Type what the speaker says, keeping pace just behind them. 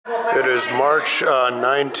It is March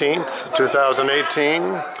 19th, 2018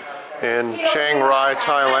 in Chiang Rai,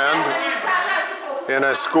 Thailand, in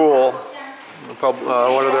a school,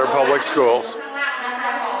 one of their public schools.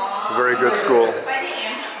 A very good school.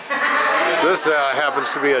 This happens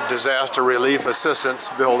to be a disaster relief assistance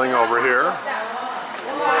building over here.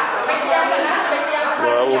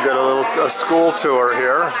 We'll get a school tour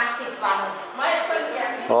here.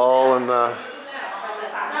 All in the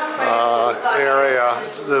area.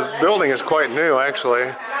 The building is quite new, actually,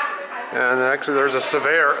 and actually there's a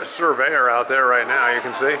surveyor out there right now, you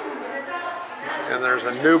can see. And there's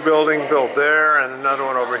a new building built there and another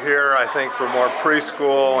one over here, I think for more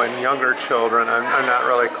preschool and younger children. I'm not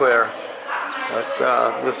really clear,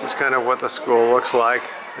 but this is kind of what the school looks like.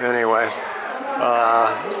 Anyways,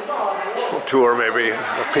 tour, maybe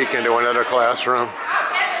a peek into another classroom.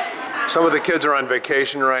 Some of the kids are on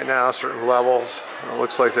vacation right now, certain levels. It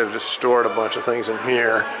looks like they've just stored a bunch of things in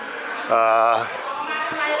here.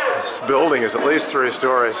 This building is at least 3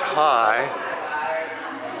 stories high.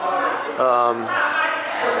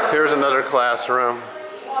 Here's another classroom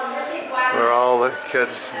where all the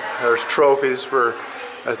kids, there's trophies for,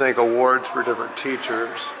 I think, awards for different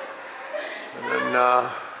teachers. And then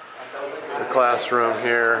the classroom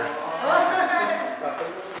here.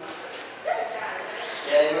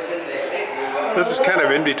 This is kind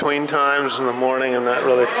of in between times in the morning. I'm not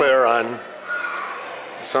really clear on.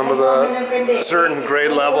 Some of the certain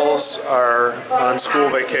grade levels are on school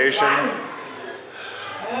vacation.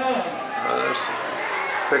 There's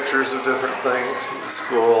pictures of different things in the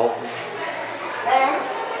school.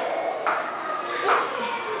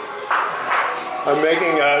 I'm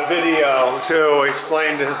making a video to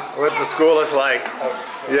explain what the school is like.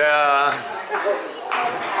 Yeah.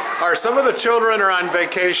 Are some of the children on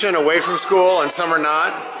vacation away from school and some are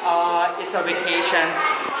not? It's a vacation.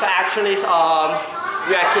 So actually, we are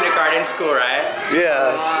kindergarten school, right?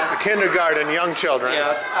 Yes, kindergarten, young children.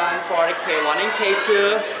 Yes, and for the K1 and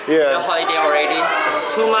K2, yes. The holiday already.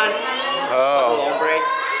 2 months, long break.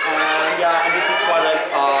 And yeah, and this is for the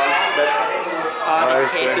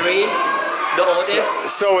K3, the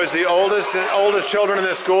oldest. So is the oldest children in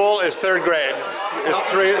this school is 3rd grade? Is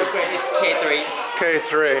K3.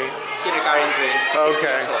 K3. Kindergarten 3.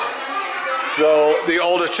 Okay. So the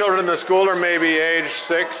oldest children in the school are maybe age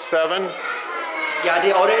 6, 7? Yeah,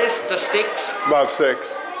 the oldest, the 6. About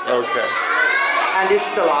 6. Okay. And this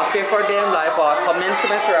is the last day for them, like for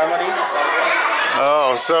commencement ceremony.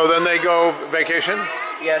 Oh, so then they go vacation?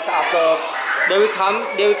 Yes, after they will come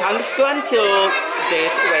to school until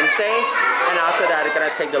this Wednesday, and after that they're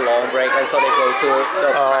gonna take the long break, and so they go to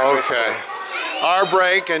the okay. Our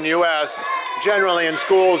break in U.S. generally in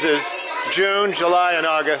schools is June, July, and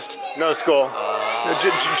August. No school.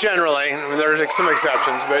 Generally, I mean, there's some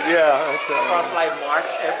exceptions, but yeah. Like March,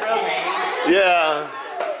 April, May. Yeah.